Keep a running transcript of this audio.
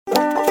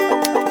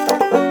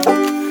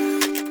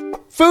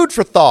Food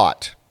for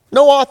thought.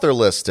 No author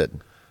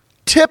listed.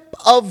 Tip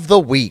of the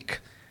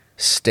week.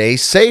 Stay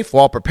safe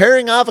while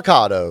preparing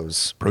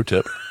avocados. Pro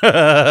tip.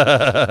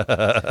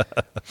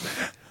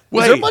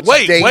 Wait,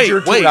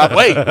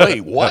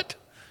 what?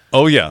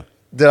 Oh, yeah.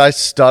 Did I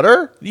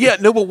stutter? Yeah,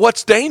 no, but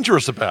what's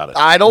dangerous about it?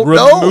 I don't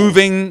know.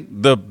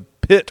 Removing the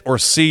pit or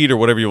seed or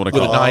whatever you want to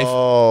call With a it. knife?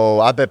 Oh,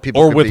 I bet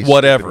people Or could with be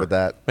whatever. stupid with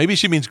that. Maybe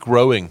she means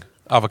growing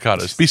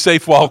avocados. Be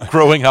safe while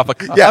growing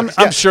avocados. Yeah,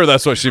 I'm sure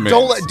that's what she means.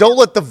 Don't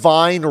let the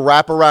vine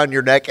wrap around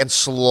your neck and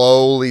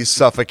slowly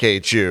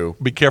suffocate you.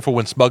 Be careful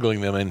when smuggling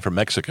them in from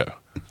Mexico,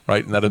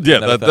 right?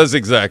 That's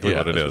exactly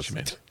what it is. She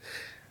means.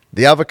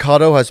 The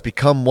avocado has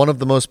become one of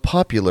the most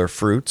popular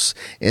fruits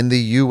in the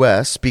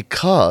U.S.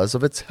 because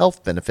of its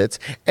health benefits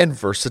and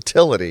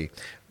versatility.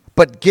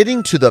 But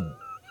getting to the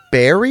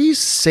berries,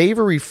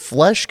 savory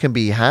flesh can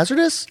be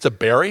hazardous. It's a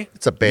berry?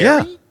 It's a berry?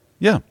 Yeah.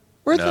 Yeah.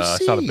 Where are No, the it's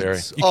seeds? not a berry.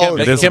 You Oh, can't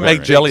make- you it's can't a make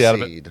big jelly out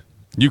of it. seed.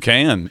 You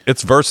can.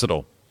 It's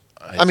versatile.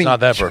 It's not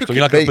that versatile.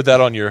 You're not could going to put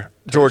that on your...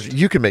 George,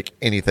 you can make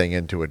anything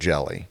into a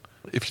jelly.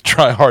 If you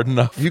try hard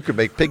enough. You can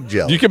make pig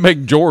jelly. You can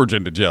make George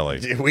into jelly.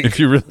 If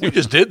you really. We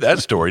just did that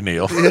story,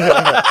 Neil. We're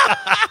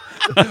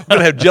going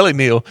to have jelly,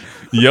 Neil.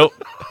 Yep.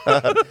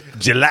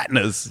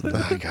 Gelatinous.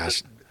 Oh,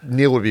 gosh.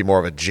 Neil would be more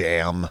of a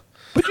jam.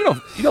 But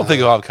you don't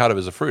think of avocado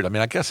as a fruit. I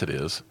mean, I guess it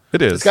is.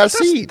 It is. It's got a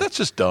seed. That's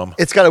just dumb.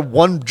 It's got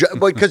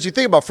because you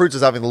think about fruits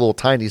as having the little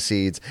tiny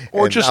seeds.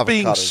 Or and just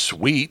being avocados.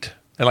 sweet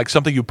and like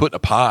something you put in a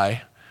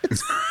pie.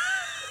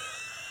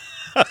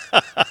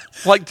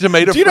 Like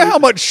tomato Do you know fruit. how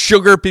much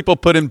sugar people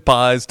put in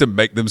pies to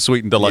make them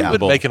sweet and You would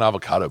delightful? make an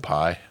avocado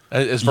pie.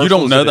 As You versatile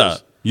don't as know it that.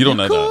 is. You don't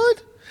know that.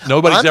 Could?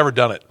 Nobody's I'm- ever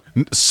done it.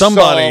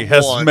 Somebody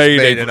has Someone's made,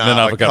 made an an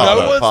avocado.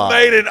 avocado No one's pie.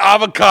 made an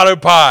avocado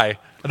pie.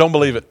 I don't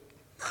believe it.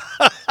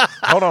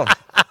 Hold on.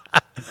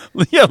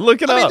 Yeah,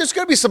 look it I mean, up. there's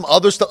going to be some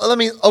other stuff. I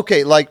mean,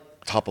 okay, like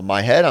top of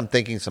my head, I'm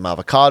thinking some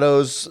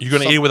avocados. You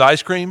going to eat it with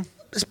ice cream?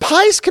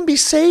 Pies can be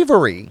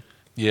savory.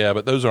 Yeah,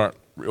 but those aren't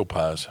real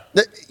pies.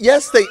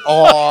 Yes, they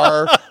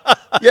are.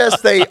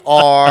 Yes, they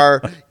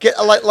are. Get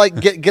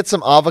get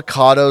some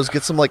avocados.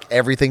 Get some like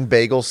everything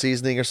bagel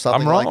seasoning or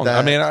something I'm wrong. like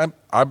that.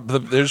 I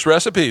mean, there's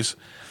recipes.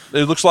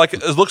 It looks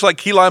like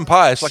key lime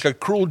pie. It's like a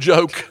cruel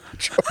joke.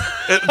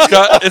 It's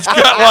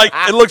got like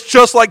it looks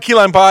just like key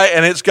lime pie,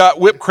 and it's got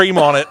whipped cream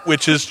on it,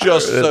 which is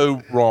just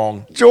so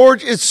wrong.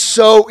 George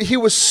he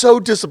was so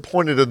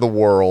disappointed in the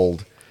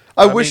world.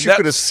 I wish you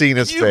could have seen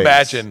his Can you face.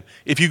 imagine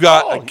if you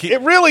got a key,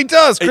 It really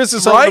does. Chris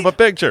is holding up a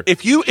picture.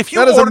 If you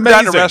That is ordered that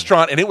in a amazing.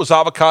 restaurant and it was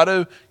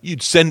avocado,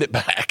 you'd send it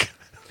back.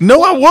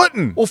 No, I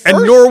wouldn't. Well, and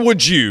first- nor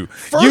would you.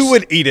 First, you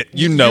would eat it.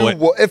 You know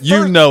it.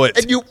 You know it.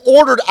 And you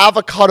ordered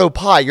avocado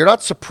pie. You're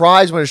not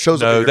surprised when it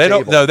shows up at No, your they don't.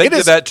 table. No, they It did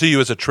is- that to you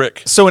as a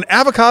trick. So an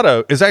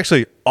avocado is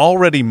actually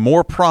already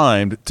more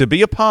primed to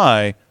be a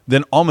pie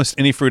than almost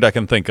any fruit I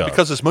can think of.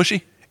 Because it's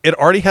mushy? it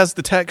already has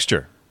the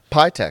texture.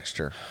 Pie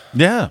texture.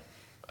 Yeah.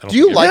 Do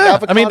you like Yeah,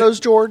 avocados, I mean,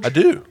 George? I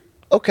do.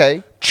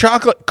 Okay.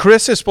 Chocolate.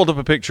 Chris has pulled up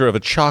a picture of a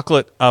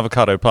chocolate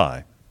avocado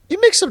pie. You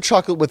mix some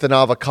chocolate with an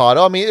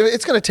avocado. I mean,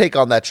 it's going to take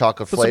on that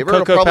chocolate Put some flavor.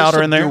 cocoa It'll probably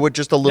powder in there. subdue it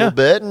just a little Yeah.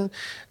 bit, and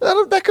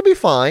that could be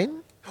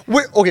fine.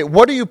 Okay,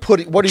 what are you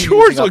putting? What are you?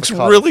 George using looks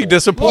avocado really for?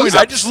 disappointed. He's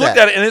I just looked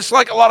upset. at it and it's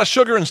like a lot of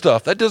sugar and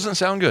stuff. That doesn't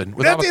sound good.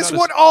 With That is avocados.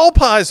 what all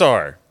pies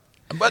are.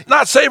 But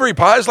not savory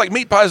pies, like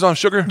meat pies on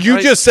sugar. You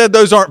right? just said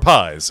those aren't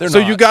pies. They're so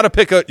not. you got to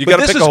pick a. You But got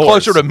to this pick is a horse.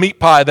 closer to meat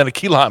pie than a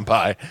key lime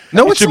pie.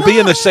 No, it it's should be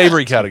in the not.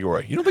 savory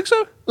category. You don't think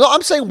so? No,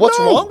 I'm saying, what's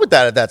No. wrong with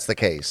that if that's the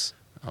case?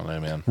 I don't know,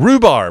 man.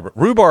 Rhubarb.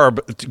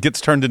 Rhubarb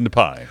gets turned into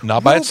pie.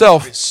 Not by Rhubarb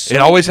itself. is so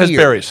It always has weird.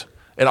 berries.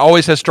 It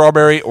always has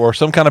strawberry or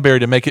some kind of berry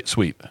to make it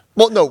sweet.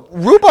 Well, no,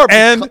 rhubarb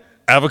And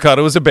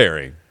avocado is a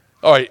berry.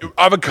 All right,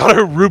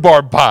 avocado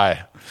rhubarb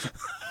pie.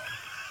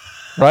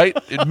 Right?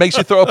 It makes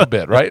you throw up a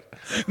bit, right?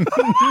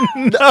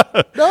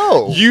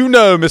 no. You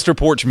know, Mr.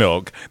 Porch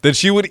Milk,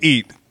 that you would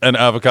eat an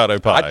avocado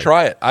pie.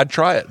 I'd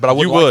try it, but I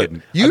wouldn't You like would.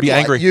 it. You'd I'd be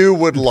angry. You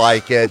would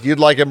like it. You'd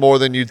like it more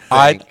than you'd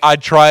think.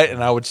 I'd try it,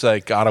 and I would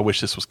say, God, I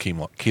wish this was key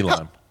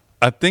lime.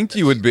 I think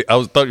you would be.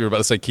 Thought you were about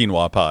to say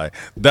quinoa pie.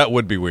 That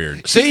would be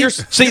weird. See,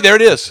 there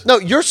it is. No,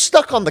 you're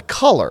stuck on the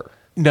color.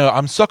 No,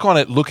 I'm stuck on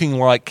it looking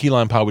like key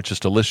lime pie, which is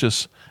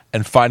delicious,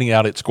 and finding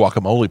out it's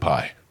guacamole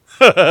pie.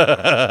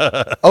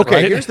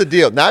 Okay, here's the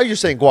deal. Now you're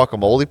saying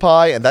guacamole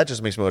pie, and that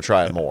just makes me want to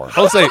try it more.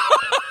 I'll say,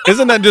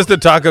 isn't that just a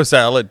taco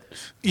salad?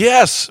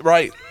 Yes,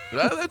 right.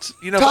 That's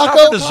but not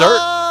Taco for dessert.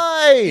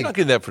 pie. You're not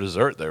getting that for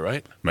dessert, though,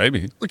 right?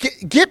 Maybe.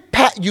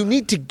 You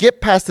need to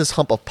get past this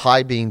hump of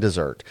pie being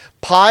dessert.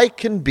 Pie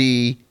can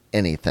be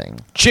anything.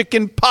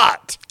 Chicken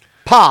pot.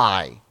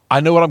 Pie. I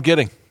know what I'm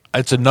getting.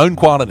 It's a known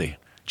quantity.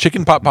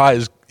 Chicken pot pie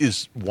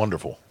is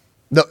wonderful.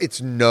 No,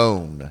 it's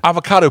known.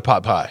 Avocado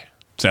pot pie.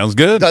 Sounds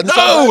good. Doesn't No,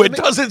 sound right it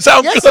to me. doesn't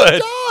sound yes, good.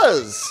 It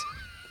does.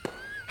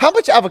 How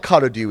much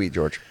avocado do you eat,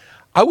 George?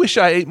 I wish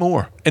I ate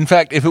more. In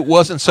fact, if it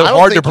wasn't so I don't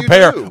hard to think you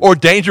prepare do. or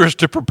dangerous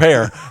to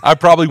prepare, I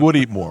probably would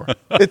eat more.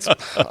 It's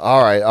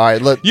all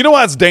right. Look, You know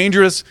why it's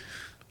dangerous?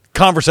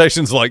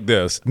 Conversations like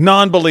this.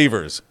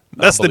 Non-believers.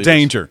 That's the Non-believers.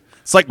 danger.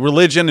 It's like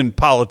religion and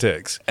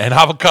politics. and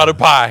avocado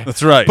pie.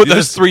 That's right. Put You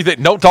those just- three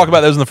things. Don't talk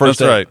about those in the first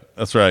That's day. right.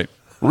 That's right.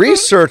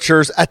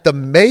 Researchers at the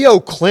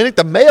Mayo Clinic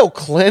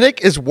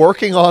is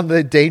working on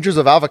the dangers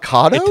of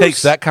avocados. It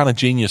takes that kind of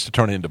genius to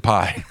turn it into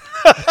pie.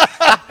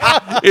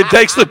 It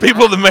takes the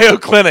people of the Mayo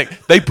Clinic.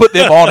 They put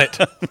them on it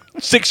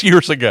 6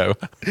 years ago.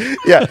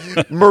 Yeah,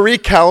 Marie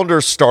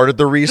Callender started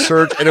the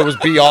research, and it was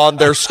beyond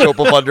their scope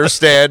of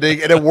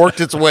understanding, and it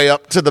worked its way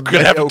up to the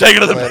Gonna have Mayo to take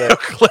it to the Clinic. Mayo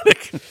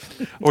Clinic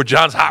or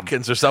Johns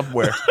Hopkins or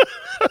somewhere.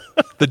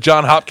 The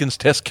John Hopkins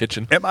Test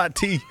Kitchen.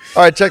 MIT.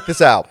 All right, check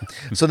this out.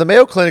 So the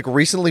Mayo Clinic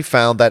recently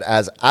found that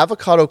as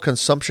avocado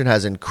consumption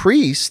has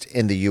increased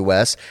in the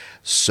U.S.,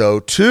 so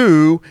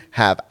too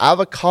have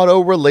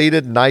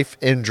avocado-related knife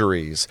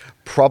injuries.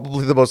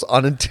 Probably the most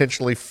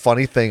unintentionally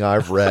funny thing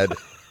I've read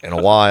in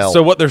a while.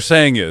 So what they're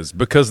saying is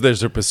because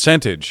there's a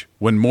percentage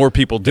when more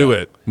people do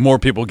it, more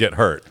people get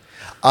hurt.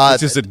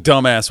 It's just a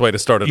dumbass way to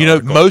start it. You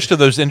know, most of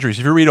those injuries,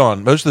 if you read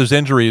on, most of those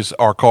injuries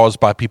are caused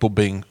by people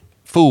being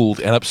fooled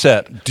and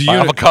upset by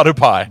avocado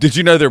pie. Did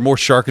you know there are more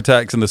shark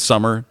attacks in the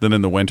summer than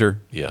in the winter?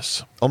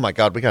 Yes. oh my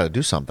God, we got to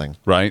do something.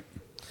 Right?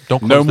 Don't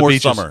close No the more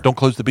beaches. summer. Don't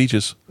close the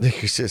beaches.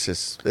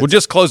 We'll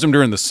just close them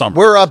during the summer.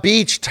 We're a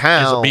beach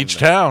town. It's a beach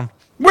town.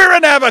 We're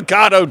an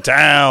avocado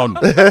town.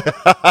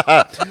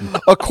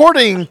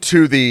 According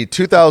to the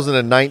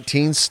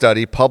 2019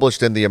 study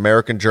published in the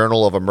American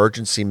Journal of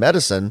Emergency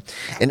Medicine,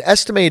 an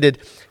estimated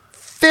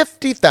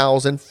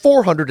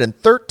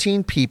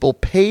 50,413 people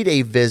paid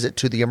a visit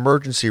to the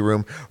emergency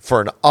room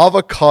for an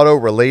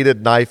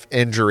avocado-related knife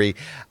injury.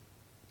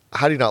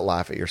 How do you not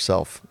laugh at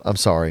yourself? I'm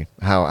sorry.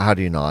 How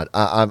do you not?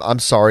 I'm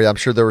sorry. I'm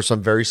sure there were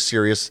some very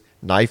serious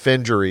knife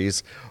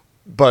injuries,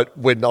 but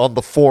when on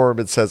the form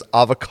it says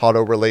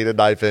avocado-related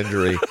knife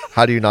injury,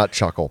 how do you not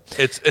chuckle?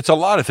 It's a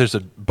lot if there's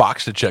a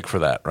box to check for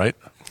that, right?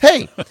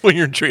 Hey, When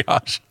you're in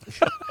triage.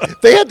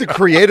 they had to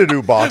create a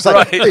new box.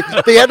 Like,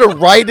 they had to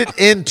write it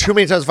in too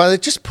many times. Finally,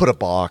 just put a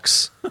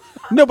box.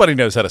 Nobody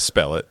knows how to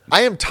spell it.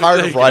 I am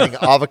tired of writing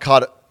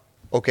avocado.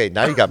 Okay,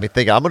 now you got me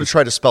thinking. I'm going to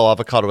try to spell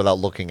avocado without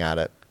looking at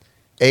it.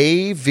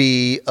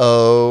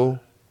 AVOCADO.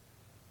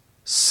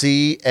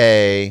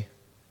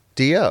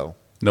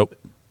 Nope.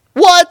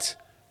 What?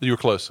 You were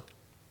close.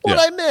 What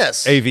Yeah. I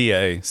miss?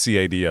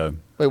 AVACADO.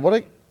 Wait,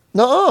 what?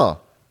 No.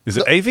 Is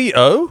it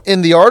AVO?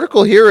 In the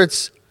article here,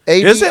 it's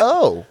Is it?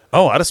 AVO.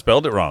 Oh, I'd have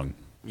spelled it wrong.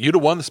 You'd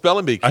have won the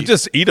spelling bee. I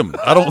just eat them.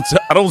 I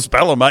don't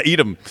spell them. I eat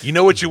them. You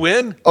know what you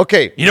win?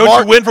 Okay, You know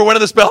what you win for winning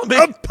the spelling bee?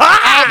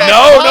 Pie.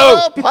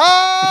 No.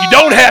 Pie. You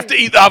don't have to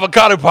eat the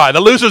avocado pie.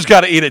 The loser's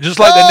got to eat it, just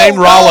like the name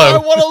No, I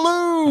Rollo. want to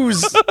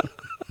lose.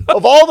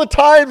 Of all the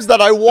times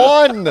that I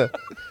won.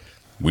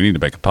 We need to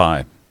make a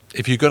pie.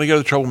 If you're going to go to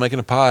the trouble of making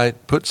a pie,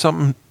 put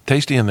something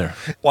tasty in there.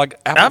 Like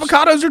apples.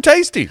 Avocados are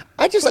tasty.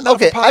 I just But not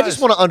for okay. I pies. just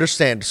want to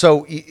understand.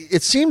 So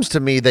it seems to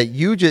me that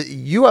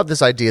you have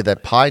this idea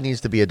that pie needs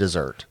to be a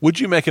dessert. Would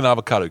you make an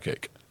avocado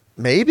cake?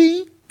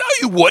 Maybe No,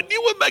 you wouldn't.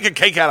 You wouldn't make a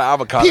cake out of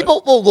avocado.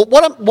 people. Well,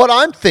 what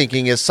I'm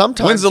thinking is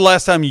sometimes. When's the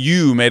last time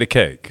you made a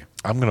cake?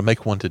 I'm going to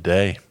make one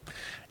today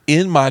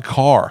in my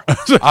car. I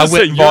I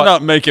went and you're bought-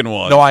 not making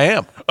one. No, I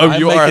am. Oh, I'm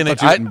you are? I making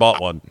thought you went and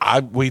bought one.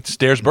 It's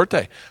Dare's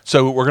birthday.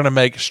 So we're going to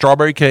make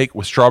strawberry cake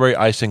with strawberry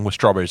icing with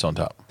strawberries on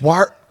top.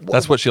 Why,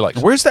 That's what she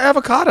likes. Where's the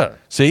avocado?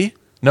 See?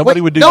 Nobody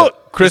Wait, would do no,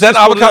 that. Chris, Is that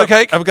just put it avocado up.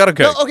 cake? Avocado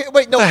cake. no, okay,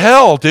 wait, no, What the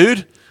hell,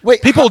 dude?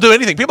 Wait, People will do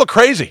anything. People are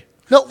crazy.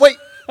 no, wait.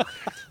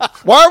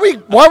 Why are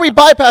we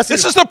bypassing?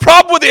 This is the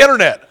problem with the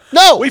internet.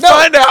 No, We no.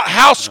 find out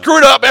how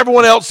screwed up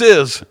everyone else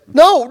is.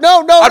 no.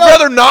 I'd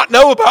rather not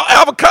know about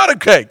avocado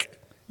cake.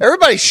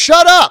 Everybody,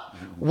 shut up.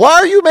 Why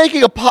are you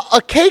making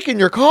a cake in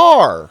your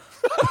car?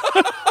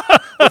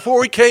 Before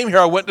we came here,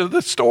 I went to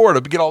the store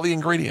to get all the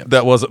ingredients.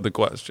 That wasn't the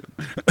question.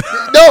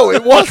 No,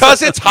 it wasn't.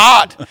 Because it's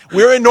hot.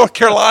 We're in North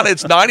Carolina.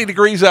 It's 90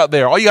 degrees out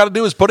there. All you got to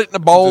do is put it in a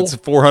bowl. It's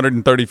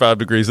 435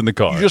 degrees in the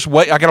car. You just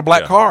wait. I got a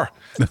black Yeah. car.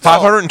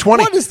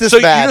 520. What is this So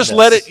madness?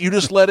 you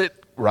just let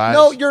it rise.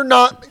 No, you're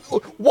not.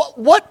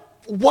 What?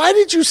 Why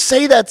did you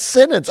say that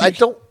sentence? I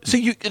don't. See,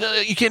 you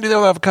can't do that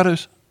with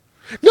avocados.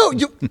 No,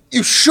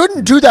 you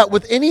shouldn't do that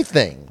with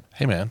anything.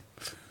 Hey, man.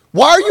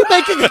 Why are you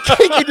making a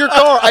cake in your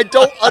car? I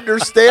don't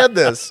understand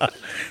this.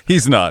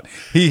 He's not.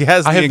 He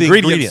has I the have the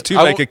ingredients ingredients. to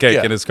I make will- a cake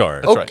yeah. in his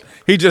car. That's right.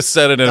 He just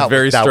said it in a That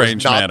very was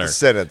strange not the manner.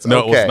 sentence. No,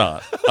 it Okay. was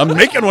not. I'm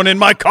making one in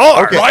my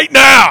car Okay. right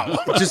now.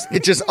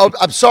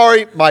 I'm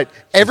sorry,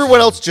 everyone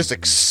else just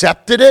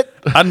accepted it.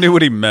 I knew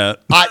what he meant.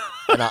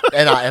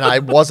 I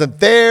wasn't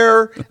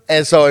there,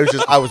 and so it was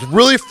just I was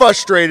really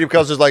frustrated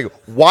because it's like,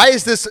 why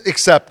is this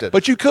accepted?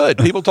 But you could.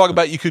 People talk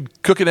about you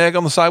could cook an egg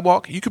on the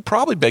sidewalk. You could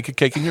probably bake a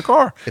cake in your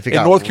car If it in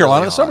got North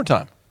Carolina really in the hot.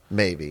 summertime.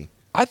 Maybe.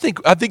 I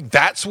think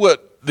that's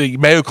what the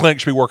Mayo Clinic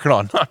should be working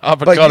on. But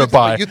Avocado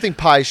pie. you think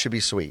pies should be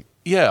sweet?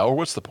 Yeah, or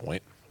what's the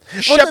point?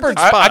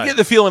 Shepherd's I pie. get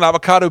the feeling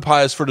avocado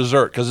pie is for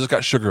dessert because it's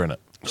got sugar in it.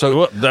 So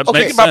Well, that Okay.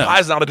 makes thinking about sense. pie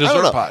is not a I don't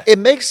dessert know. pie. It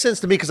makes sense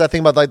to me because I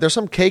think about there's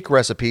some cake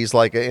recipes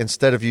like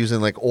instead of using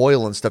like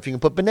oil and stuff, you can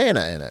put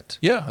banana in it.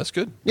 Yeah, that's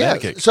good. Yeah. Banana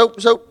cake.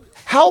 So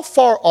how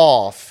far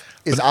off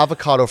is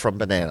avocado from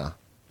banana?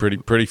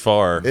 pretty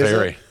far.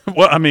 Very.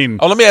 Well, I mean,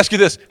 Oh, let me ask you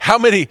this: how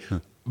many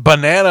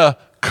banana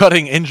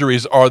cutting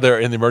injuries are there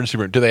in the emergency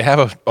room? Do they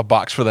have a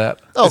box for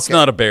that? it's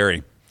not a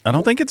berry. I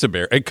don't think it's a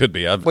berry. It could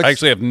be. I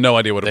actually have no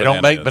idea what a They banana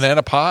don't make is.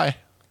 banana pie.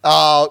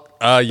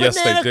 Yes,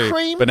 banana they do.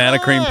 cream Banana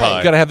cream pie. pie.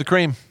 You got to have the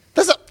cream.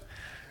 That's a,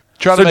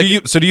 Try So to do make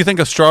you? So do you think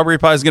a strawberry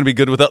pie is going to be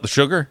good without the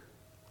sugar?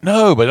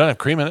 No, but it don't have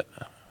cream in it.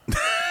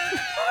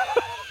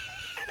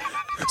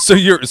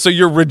 So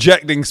you're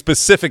rejecting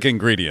specific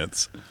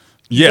ingredients.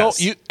 Yes.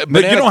 don't- No,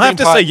 banana you don't have cream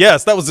to pie- say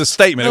yes. That was a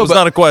statement. No, it was but-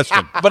 not a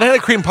question. Banana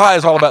cream pie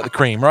is all about the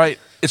cream, right?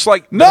 It's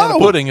like No. banana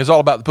pudding is all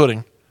about the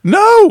pudding.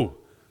 No,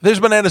 There's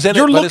bananas in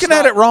you're it. but it's looking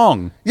at not- it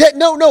wrong. yeah,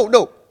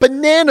 no.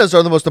 Bananas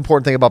are the most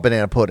important thing about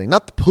banana pudding,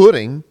 not the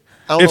pudding.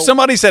 I don't If know.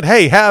 somebody said,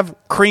 "Hey, have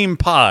cream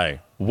pie,"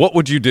 what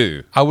would you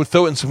do? I would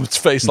throw it in someone's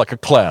face like a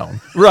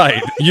clown.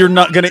 Right. You're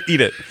not going to eat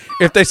it.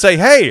 If they say,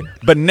 "Hey,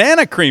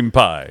 banana cream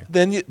pie,"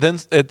 Then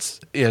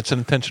it's an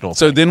intentional.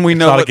 so thing. then we It's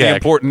know not a what the gag.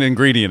 important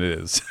ingredient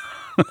is.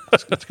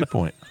 That's a good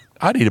point.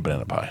 I'd eat a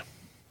banana pie.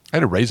 I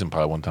had a raisin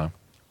pie one time.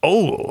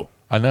 Oh,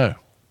 I know.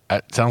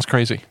 It sounds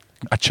crazy.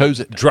 I chose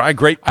it. dry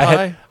grape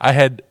pie. I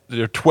had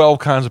there are 12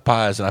 kinds of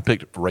pies, and I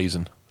picked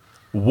raisin.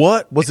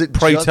 What Was it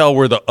Pray just- tell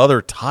were the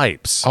other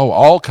types? Oh,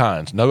 all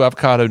kinds. No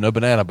avocado, no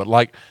banana, but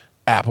like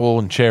apple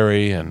and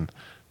cherry and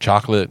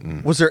chocolate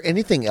and Was there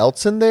anything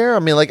else in there? I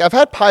mean, like I've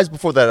had pies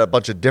before that had a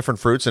bunch of different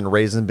fruits and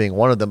raisin being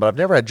one of them, but I've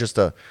never had just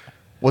a.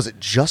 Was it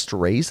just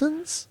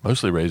raisins?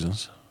 mostly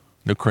raisins.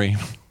 No cream.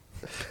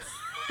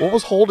 What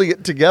was holding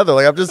it together?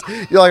 Like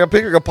I'm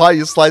picking a pie,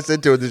 you slice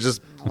into it, and there's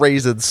just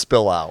raisins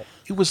spill out.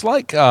 It was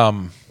like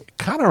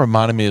kind of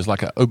reminded me as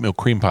like an oatmeal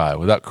cream pie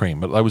without cream,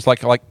 but it was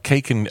like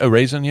cake and a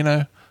raisin, you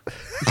know.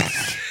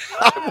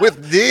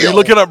 With Neil. You're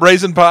looking up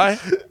raisin pie?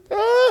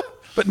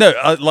 But no,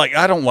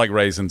 I don't like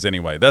raisins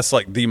anyway. That's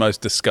like the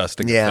most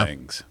disgusting Yeah.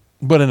 things.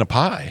 But in a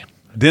pie.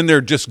 Then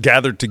they're just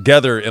gathered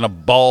together in a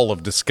ball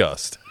of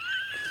disgust.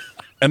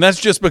 And that's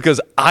just because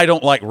I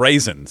don't like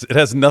raisins. It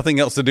has nothing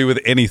else to do with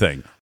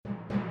anything.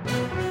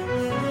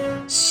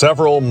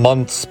 Several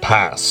months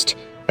passed,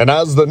 and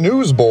as the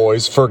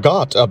newsboys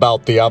forgot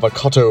about the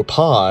avocado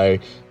pie,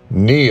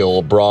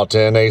 Neil brought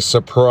in a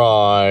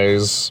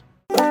surprise.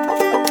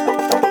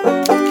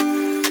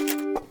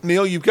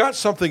 Neil, you've got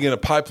something in a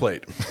pie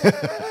plate.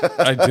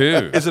 I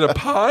do. Is it a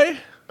pie?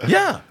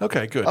 Yeah.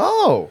 Okay, good.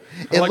 Oh,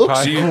 it like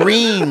looks pie.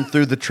 green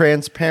through the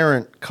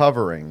transparent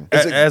covering.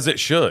 As it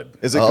should.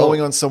 Is it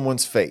going on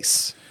someone's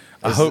face?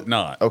 I hope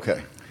not.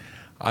 Okay.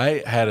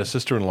 I had a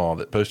sister-in-law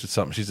that posted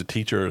something. She's a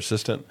teacher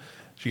assistant.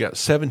 She got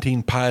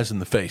 17 pies in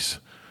the face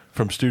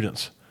from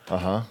students.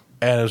 Uh-huh.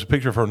 And it was a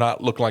picture of her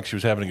not looking like she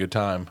was having a good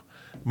time.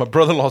 My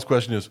brother-in-law's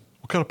question is,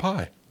 what kind of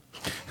pie?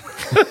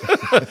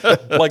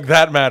 Like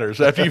that matters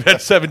after you've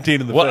had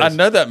 17 in the Well, I face.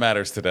 know that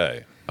matters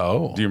today.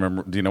 Oh. Do you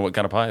remember? Do you know what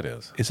kind of pie it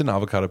is? It's an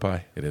avocado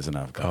pie. It is an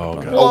avocado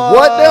pie. God. Oh,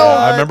 what now?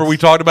 I remember we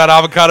talked about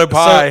avocado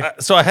pie.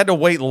 So I had to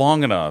wait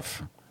long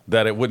enough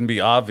that it wouldn't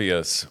be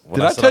obvious. When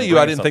Did I said tell I'm you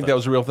I bringing didn't think that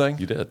was a real thing?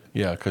 You did.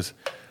 Yeah, because,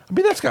 I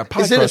mean, that's got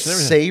pie Is it a crust and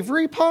everything.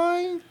 savory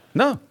pie?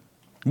 No.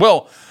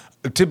 Well,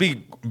 to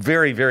be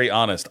very, very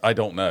honest, I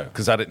don't know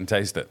because I didn't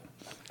taste it.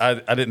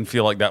 I didn't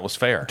feel like that was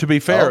fair. To be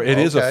fair, Oh, it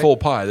is a okay. full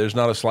pie. There's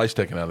not a slice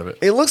taken out of it.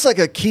 It looks like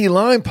a key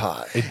lime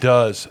pie. It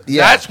does.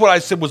 Yeah. That's what I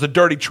said was a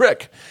dirty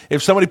trick.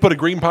 If somebody put a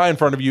green pie in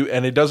front of you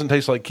and it doesn't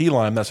taste like key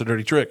lime, that's a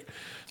dirty trick.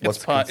 It's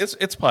pie.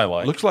 It's pie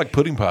like. Looks like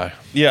pudding pie.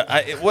 Yeah.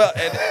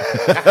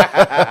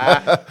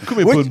 Could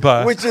be pudding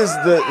pie. Which is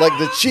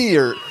the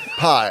cheater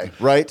pie,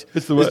 right?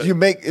 It's the what?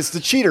 It's the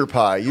cheater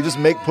pie. You just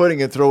make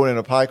pudding and throw it in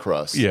a pie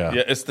crust. yeah.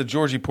 Yeah. It's the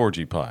Georgie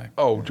Porgy pie.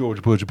 Oh,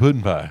 Georgie Porgy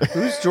pudding pie.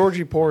 Who's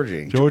Georgie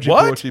Porgy? Georgie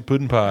What? Porgy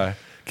pudding pie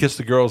kissed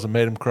the girls and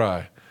made them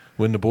cry.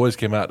 When the boys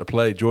came out to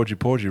play, Georgie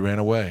Porgy ran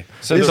away.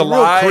 So it's he's a a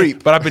real lie,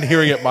 creep. but I've been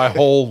hearing it my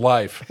whole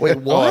life. Wait, Oh,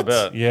 I what?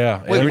 bet.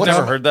 Yeah. Wait, Every what's- Never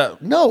time- heard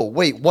that. No,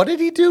 wait. What did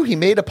he do? He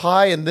made a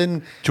pie and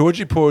then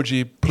Georgie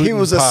Porgy pudding He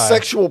was a pie.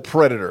 sexual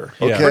predator.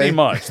 Yeah. Okay. Pretty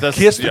much. That's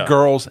Kissed yeah. the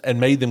girls and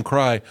made them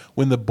cry.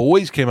 When the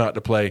boys came out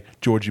to play,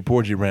 Georgie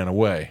Porgy ran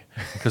away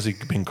because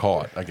he'd been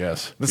caught, I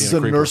guess. This being is a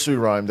creeper. nursery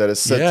rhyme that is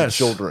set Yes. to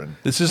children.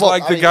 This is Well,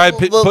 like I the mean, guy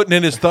well, putting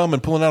in his thumb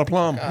and pulling out a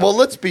plum. well,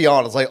 let's be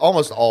honest. Like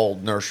almost all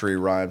nursery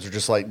rhymes are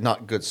just like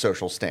not good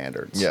social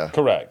standards. Yeah.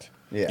 Correct.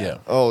 Yeah. Yeah.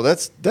 Oh,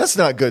 that's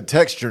not good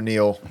texture,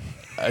 Neil.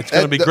 It's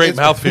going to be It's- great it's-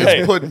 mouthfeel.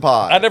 It's pudding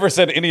pie. I never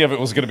said any of it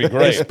was going to be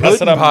great. It's I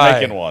said I'm pudding pie.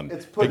 making one.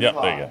 It's pudding Yep,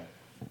 pie. there you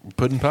go.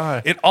 Pudding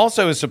pie. It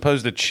also is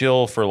supposed to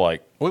chill for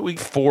like we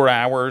 4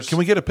 hours. Can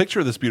we get a picture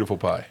of this beautiful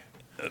pie?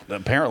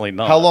 Apparently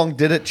not. How long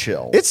did it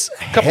chill? It's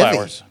Couple heavy.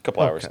 hours.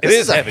 Couple hours. It This is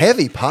is a heavy.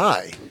 heavy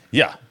pie.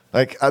 Yeah.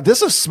 Like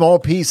this is a small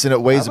piece and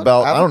it weighs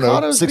about I don't know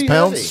Avocados 6 be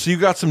pounds. heavy. So you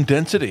got some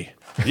density.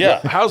 Yeah.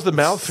 How's the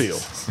mouth feel?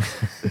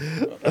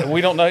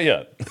 We don't know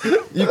yet.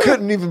 You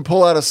couldn't even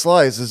pull out a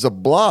slice. It's a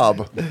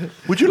blob.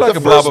 Would you like the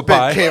a blob first of bit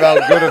pie? came out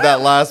good at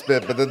that last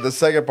bit, but then the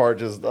second part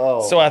just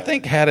So I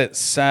think had it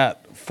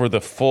sat for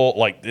the full,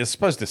 like it's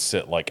supposed to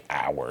sit like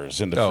hours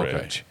in the Oh, okay.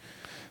 fridge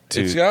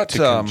to, It's got, to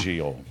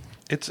congeal.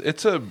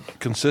 It's a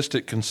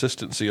consistent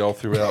consistency all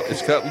throughout.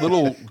 It's got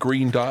little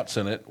green dots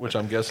in it, which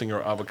I'm guessing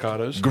are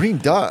avocados. Green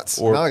dots.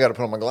 Or- Now I got to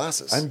put on my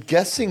glasses. I'm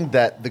guessing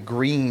that the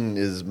green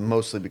is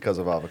mostly because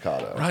of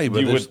avocado. Right,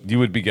 but You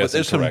would be but guessing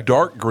there's some correct.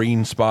 dark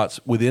green spots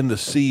within the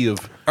sea of.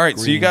 All right,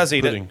 so you green guys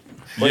eat pudding. it.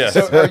 Yes.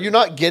 So are you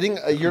not getting?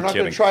 You're not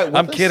going kidding. to try it with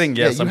I'm us? kidding,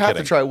 yes, yeah, you I'm have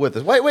kidding. to try it with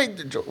us.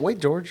 Wait,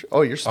 George.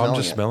 Oh, you're smelling I'm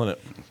just it. smelling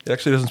it. It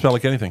actually doesn't smell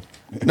like anything.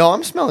 No,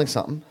 I'm smelling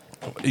something.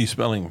 Are you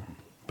smelling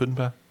pudding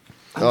pie?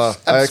 I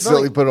I'm accidentally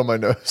smelling- put it on my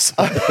nose.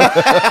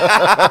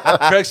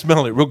 Craig's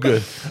smelling it real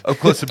good. Up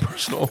close and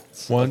personal.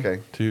 One,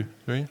 Okay. 2,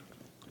 3.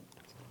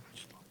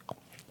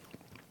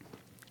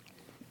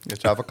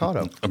 It's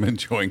avocado. I'm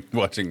enjoying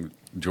watching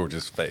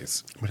George's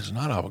face. But it's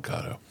not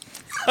avocado.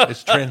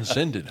 It's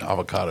transcended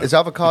avocado. It's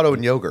avocado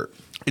and yogurt.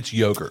 It's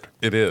yogurt.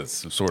 It is,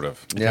 sort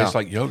of. It tastes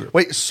like yogurt.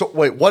 What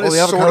Well, is the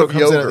avocado sort of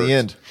comes yogurt? in at the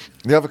end.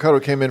 The avocado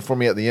came in for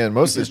me at the end.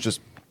 Mostly it's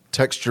just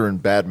texture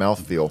and bad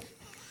mouthfeel.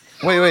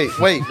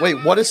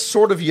 Wait. What is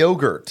sort of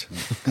yogurt?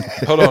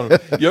 Hold on.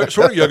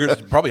 Sort of yogurt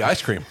is probably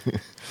ice cream.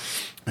 It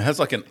has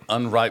like an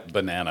unripe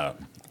banana.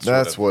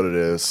 That's what it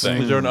is.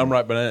 thing. Is there an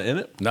unripe banana in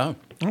it? No.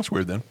 That's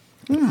weird then.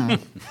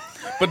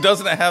 But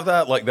doesn't it have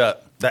that, like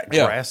that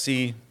Yeah.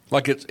 grassy?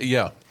 Like it's,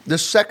 yeah, The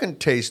second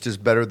taste is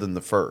better than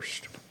the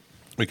first.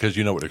 because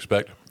you know what to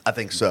expect. I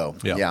think so.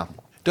 Yeah.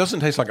 Doesn't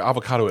taste like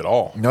avocado at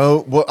all.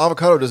 No, well,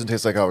 avocado doesn't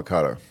taste like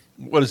avocado.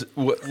 What is it?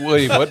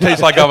 What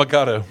tastes like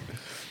avocado?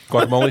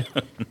 Guacamole?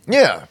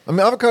 Yeah, I mean,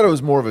 avocado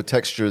is more of a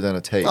texture than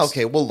a taste.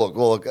 Okay, well, look.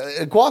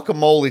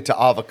 Guacamole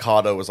to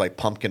avocado is like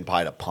pumpkin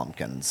pie to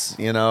pumpkins.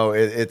 You know,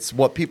 it's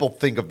what people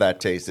think of that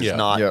taste. It's Yeah.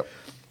 not. Yep.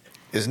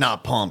 It's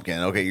not pumpkin.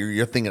 Okay,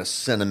 you're thinking of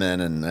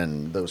cinnamon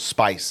and those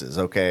spices.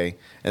 Okay,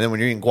 and then when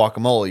you're eating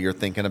guacamole, you're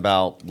thinking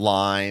about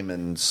lime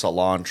and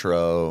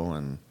cilantro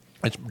and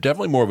It's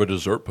definitely more of a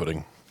dessert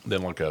pudding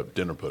than like a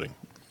dinner pudding.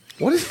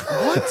 what is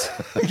what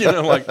You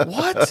know, like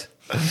what?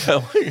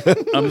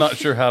 I'm not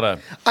sure how to.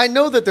 I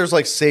know that there's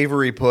like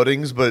savory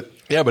puddings, but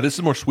yeah, but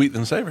it's more sweet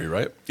than savory,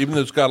 right? Even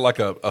though it's got like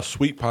a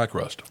sweet pie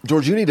crust.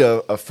 George, you need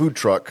a food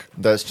truck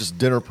that's just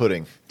dinner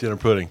pudding. Dinner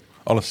pudding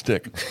on a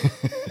stick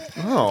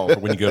oh,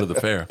 when you go to the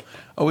fair.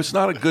 Oh, it's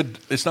not good.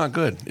 It's going to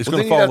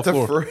then fall you on the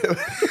have floor. to.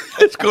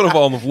 It's going to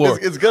fall on the floor.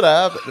 It's gonna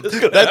happen.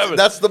 gonna happen.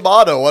 That's the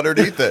motto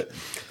underneath it.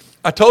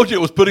 I told you it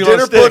was pudding on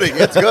Dinner a stick. pudding.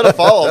 It's gonna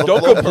fall. On the Don't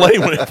floor.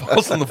 complain when it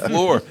falls on the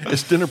floor.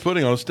 It's dinner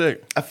pudding on a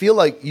stick. I feel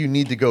like you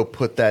need to go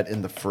put that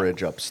in the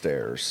fridge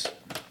upstairs.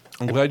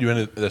 I'm glad you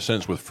ended that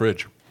sentence with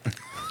fridge.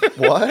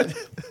 What?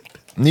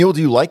 Neil,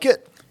 do you like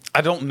it?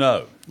 I don't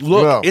know.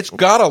 Look, No. it's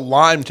got a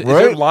lime. Is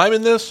there Right? lime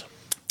in this?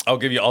 I'll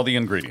give you all the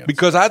ingredients.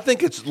 Because I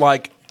think it's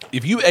like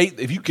if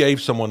you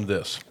gave someone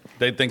this,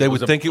 They'd think they it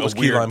would was think a it was key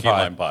weird lime key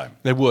pie. lime pie.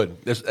 They would.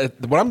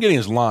 What I'm getting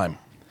is lime.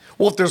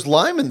 Well, if there's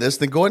lime in this,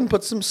 then go ahead and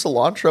put some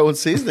cilantro and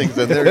seasonings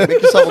in there.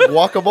 Make yourself a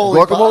guacamole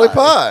Guacamole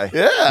pie.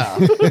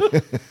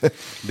 Yeah,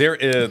 There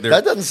is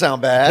that doesn't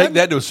sound Take bad.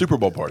 that to a Super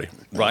Bowl party.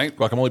 right.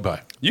 Guacamole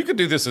pie. You could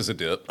do this as a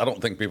dip. I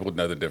don't think people would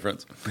know the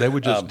difference. They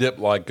would just dip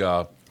like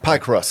Pie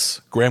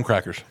crusts. graham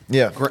crackers.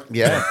 Yeah.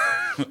 Yeah,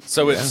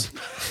 So it's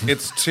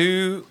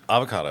 2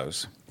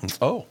 avocados,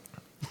 Oh,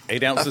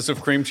 8 ounces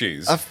of cream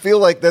cheese, I feel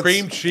like that's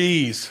cream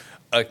cheese.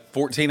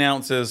 14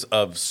 ounces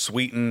of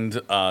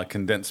sweetened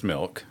condensed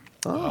milk,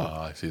 Oh,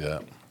 I see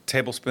that.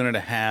 tablespoon and a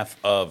half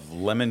of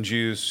lemon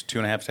juice,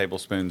 2.5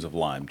 tablespoons of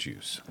lime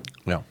juice.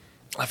 Yeah.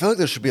 I feel like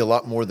there should be a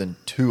lot more than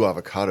 2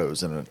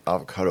 avocados in an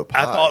avocado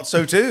pie. I thought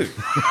so too.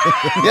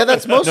 yeah.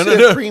 That's mostly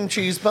No. a cream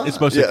cheese pie. It's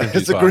mostly Yeah, cream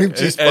cheese it's a pie. cream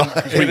cheese And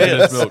pie. cream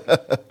condensed milk.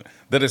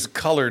 That is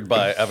colored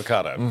by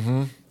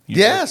avocado.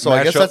 Yeah, so I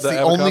mash guess up that's the the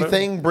only avocado?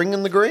 thing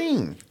bringing the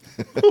green.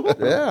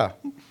 Yeah,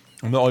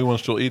 I'm the only one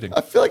still eating.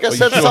 I feel like I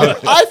said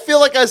something. I feel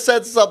like I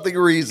said something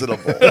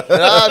reasonable, and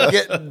I'm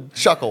getting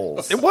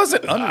chuckles. It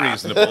wasn't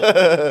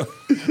unreasonable.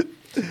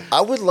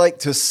 I would like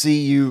to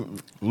see you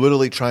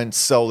literally try and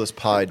sell this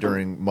pie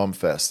during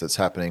Mumfest that's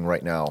happening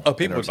right now. Oh,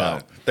 people would buy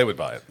it. They would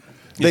buy it.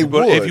 They If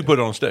would. you put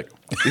it on a stick.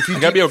 If you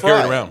gotta be able to carry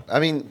it deep fry around. I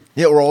mean,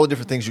 Yeah, or all the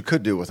different things you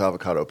could do with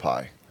avocado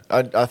pie.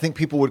 I think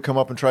people would come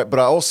up and try it, but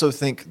I also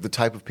think the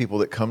type of people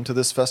that come to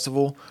this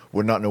festival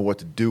would not know what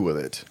to do with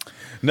it.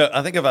 No,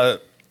 I think if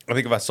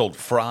I sold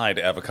fried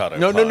avocado.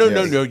 No. pie, You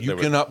they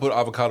would- cannot put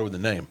avocado in the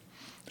name.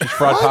 It's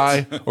fried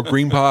pie or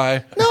green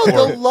pie. no,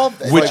 they'll love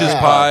that. Witch's Yeah.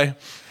 pie.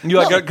 You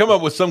like No. gotta come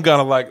up with some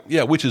kind of like,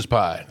 witch's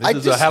pie. This I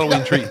is a just-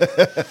 Halloween treat.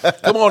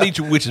 Come on, eat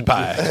your witch's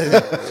pie,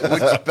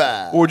 Which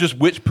bad. or just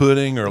witch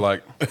pudding, or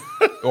like,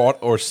 or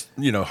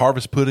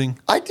harvest pudding.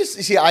 I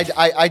just see.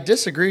 I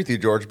disagree with you,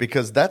 George,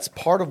 because that's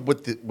part of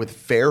with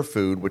fair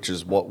food, which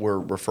is what we're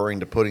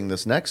referring to putting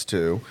this next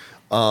to.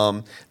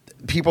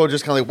 People are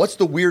just kind of like, "What's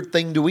the weird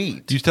thing to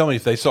eat?" You tell me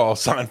if they saw a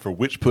sign for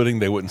witch pudding,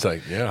 they wouldn't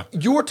say, "Yeah,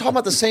 You were talking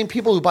about the same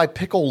people who buy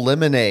pickle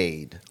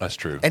lemonade that's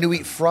true." and who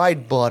eat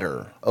fried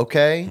butter.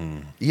 Okay,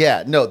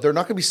 yeah, no, they're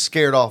not going to be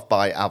scared off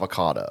by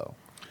avocado.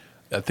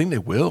 I think they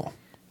will.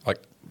 Like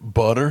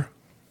butter,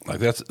 like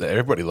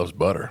everybody loves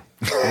butter.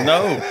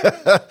 No,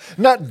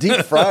 Not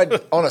deep fried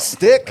on a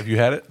stick. Have you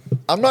had it?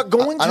 I'm not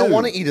going to. I don't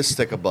want to eat a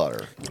stick of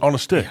butter. On a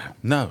stick.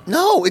 No.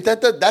 No,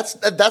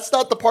 that's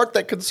not the part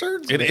that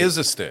concerns me. It is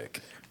a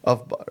stick.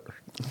 Of butter.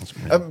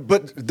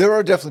 But there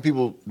are definitely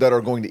people that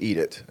are going to eat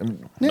it.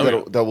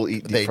 That will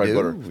eat deep They fried do,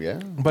 butter. yeah.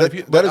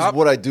 But That is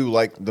what I do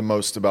like the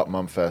most about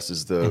Mumfest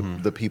is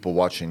the people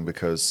watching,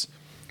 because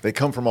they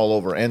come from all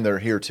over and they're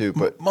here too.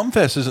 But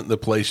Mumfest isn't the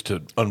place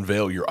to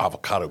unveil your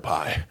avocado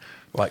pie.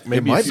 Like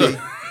maybe might if,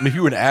 be. if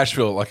you were in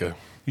Asheville,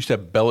 used to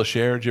have Bella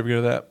Share. Did you ever go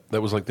to that?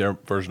 That was like their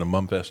version of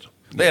Mumfest.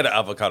 They had an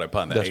avocado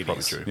pie in the That's 80s.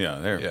 probably true.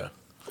 Yeah,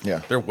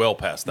 yeah, they're well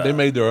past that. They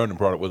made their own and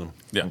brought it with them.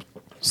 yeah.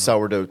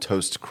 sourdough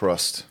toast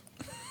crust.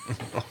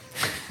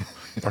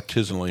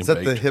 Artisanally Is that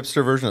the baked.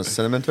 hipster version of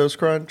Cinnamon Toast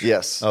Crunch?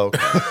 Yes. Oh, okay.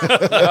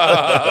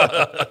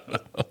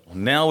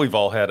 Now we've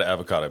all had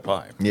avocado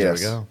pie.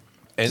 Yes. There we go.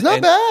 And- It's not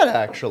and bad,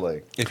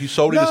 actually. If you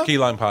sold it No. as key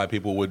lime pie,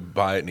 people would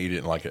buy it and eat it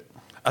and like it.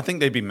 I think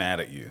they'd be mad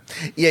at you.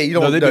 Yeah, you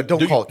don't, No, they do- don't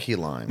do call you- it key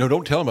lime. No,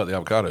 don't tell them about the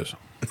avocados.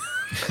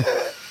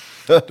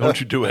 Don't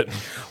you do it.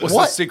 What's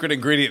What? the secret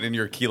ingredient in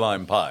your key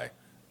lime pie?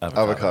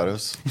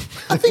 Avocados.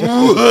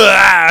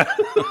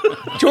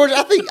 George,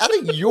 I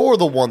think you're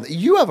the one.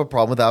 You have a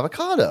problem with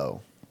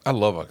avocado. I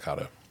love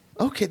avocado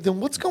Okay, then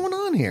what's going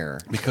on here?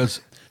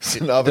 because It's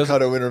an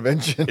avocado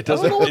intervention. it I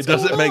don't know doesn't what's it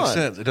doesn't going make on.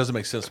 sense. It doesn't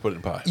make sense to put it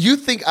in pie. You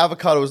think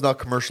avocado is not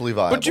commercially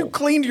viable? But you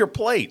cleaned your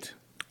plate.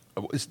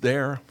 It's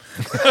there.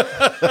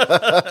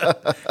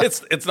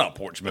 It's not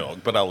porch milk,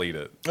 but I'll eat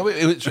it. I mean,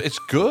 it's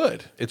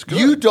good. It's good.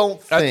 You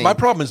don't think- My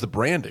problem is the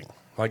branding.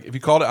 Like if you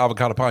called it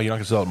avocado pie, you're not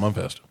going to sell it at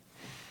Mumfest.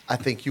 I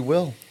think you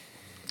will.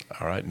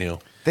 All right,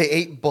 Neil. They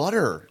ate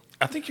butter.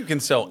 I think you can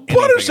sell anything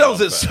Butter sells off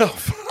that.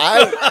 itself.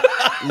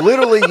 I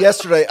literally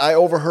yesterday I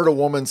overheard a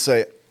woman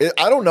say,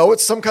 "I don't know,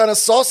 it's some kind of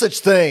sausage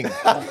thing."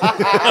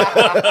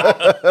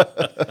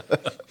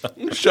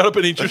 Shut up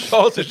and eat your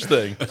sausage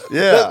thing.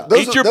 Yeah.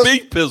 Eat your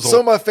beef pizzle. Some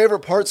of my favorite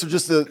parts are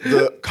just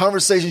the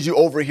conversations you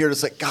overhear.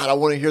 It's like, God, I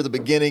want to hear the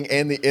beginning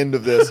and the end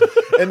of this.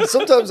 And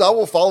sometimes I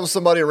will follow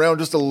somebody around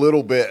just a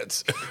little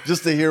bit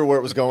just to hear where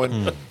it was going.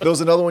 There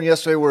was another one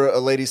yesterday where a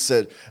lady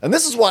said, "And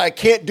this is why I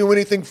can't do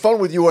anything fun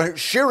with you or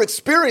share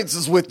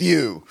experiences with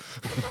you."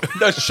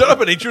 Now shut up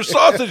and eat your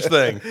sausage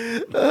thing.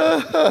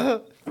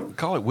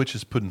 Call it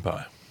witch's pudding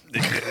pie.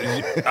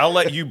 I'll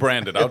let you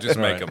brand it. I'll just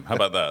make them. How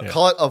about that?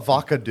 Call it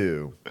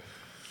avocado.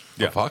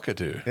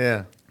 Avocado.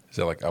 Yeah. Is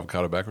that like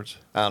avocado backwards?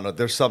 I don't know.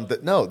 There's some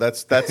that no.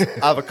 That's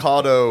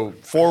avocado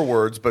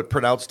forwards, but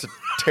pronounced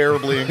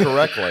terribly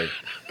incorrectly.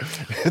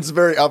 It's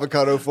very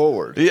avocado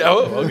forward. Yeah.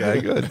 Oh,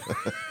 okay. Good.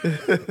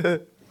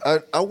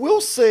 I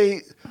will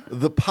say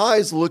the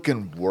pie's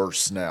looking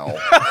worse now.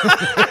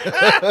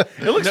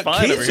 It looks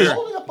fine over here.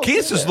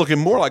 Keith's is looking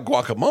more like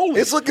guacamole.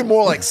 It's looking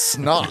more like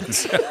snot.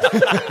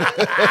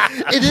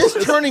 It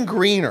is turning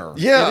greener.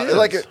 Yeah, It is.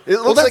 like it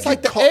well, looks that's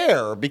like like you the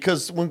air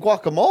because when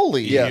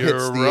guacamole Yeah. hits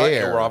You're the right.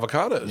 air, Or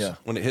avocados. Yeah.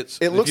 When it hits,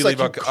 It if looks you like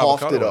leave you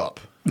coughed avocado it on. up.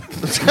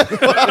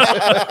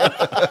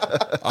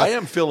 I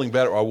am feeling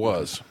better. I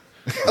was.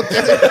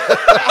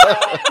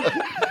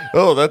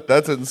 oh,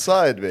 that's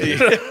inside me.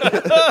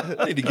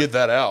 I need to get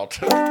that out.